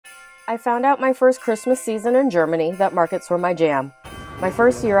I found out my first Christmas season in Germany that markets were my jam. My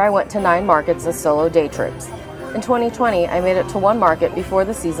first year I went to 9 markets as solo day trips. In 2020, I made it to 1 market before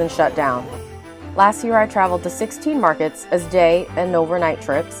the season shut down. Last year I traveled to 16 markets as day and overnight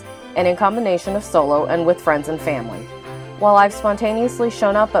trips, and in combination of solo and with friends and family. While I've spontaneously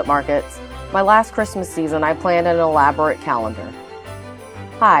shown up at markets, my last Christmas season I planned an elaborate calendar.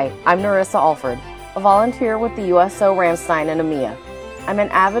 Hi, I'm Nerissa Alford, a volunteer with the USO Ramstein EMEA. I'm an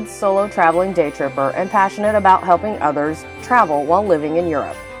avid solo traveling day tripper and passionate about helping others travel while living in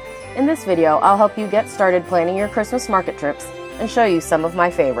Europe. In this video, I'll help you get started planning your Christmas market trips and show you some of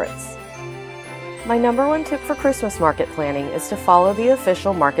my favorites. My #1 tip for Christmas market planning is to follow the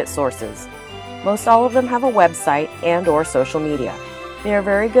official market sources. Most all of them have a website and/or social media. They are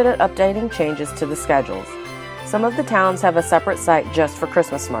very good at updating changes to the schedules. Some of the towns have a separate site just for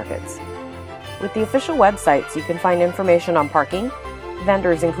Christmas markets. With the official websites, you can find information on parking,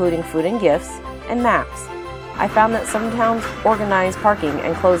 vendors including food and gifts, and maps. I found that some towns organize parking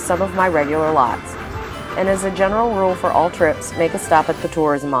and close some of my regular lots. And as a general rule for all trips, make a stop at the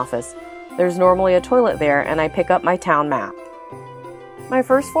tourism office. There's normally a toilet there, and I pick up my town map. My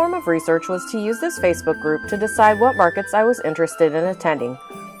first form of research was to use this Facebook group to decide what markets I was interested in attending.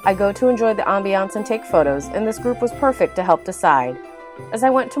 I go to enjoy the ambiance and take photos, and this group was perfect to help decide. As I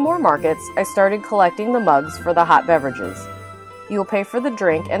went to more markets, I started collecting the mugs for the hot beverages. You'll pay for the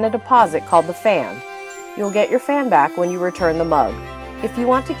drink and a deposit called the fan. You'll get your fan back when you return the mug. If you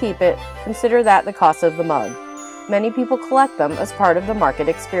want to keep it, consider that the cost of the mug. Many people collect them as part of the market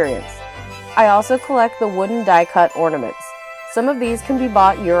experience. I also collect the wooden die-cut ornaments. Some of these can be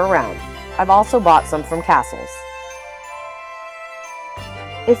bought year-round. I've also bought some from castles.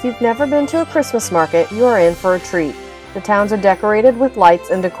 If you've never been to a Christmas market, you are in for a treat. The towns are decorated with lights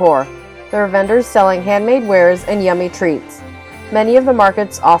and decor. There are vendors selling handmade wares and yummy treats. Many of the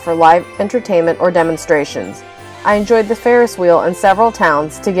markets offer live entertainment or demonstrations. I enjoyed the Ferris wheel in several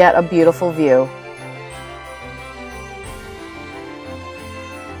towns to get a beautiful view.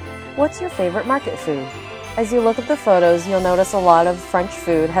 What's your favorite market food? As you look at the photos, you'll notice a lot of French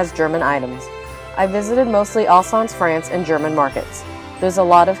food has German items. I visited mostly Alsace, France and German markets. There's a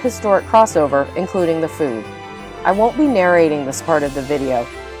lot of historic crossover, including the food. I won't be narrating this part of the video.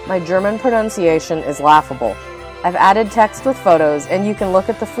 My German pronunciation is laughable. I've added text with photos, and you can look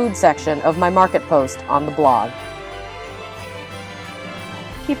at the food section of my market post on the blog.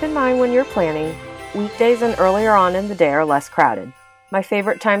 Keep in mind when you're planning, weekdays and earlier on in the day are less crowded. My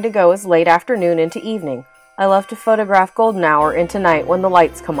favorite time to go is late afternoon into evening. I love to photograph golden hour into night when the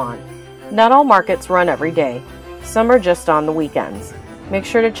lights come on. Not all markets run every day. Some are just on the weekends. Make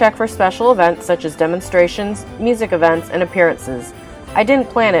sure to check for special events such as demonstrations, music events, and appearances. I didn't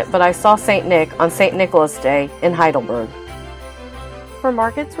plan it, but I saw St. Nick on St. Nicholas Day in Heidelberg. For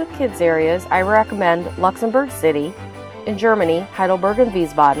markets with kids areas, I recommend Luxembourg City, in Germany, Heidelberg and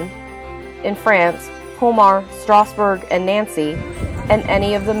Wiesbaden, in France, Colmar, Strasbourg, and Nancy, and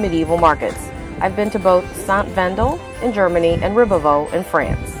any of the medieval markets. I've been to both Saint-Wendel in Germany and Ribeauvillé in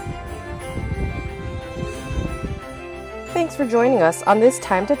France. Thanks for joining us on this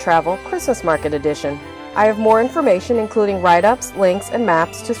Time to Travel Christmas Market Edition. I have more information including write-ups, links, and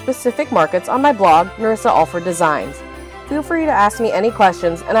maps to specific markets on my blog, Nerissa Alford Designs. Feel free to ask me any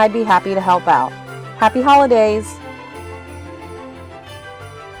questions and I'd be happy to help out. Happy holidays!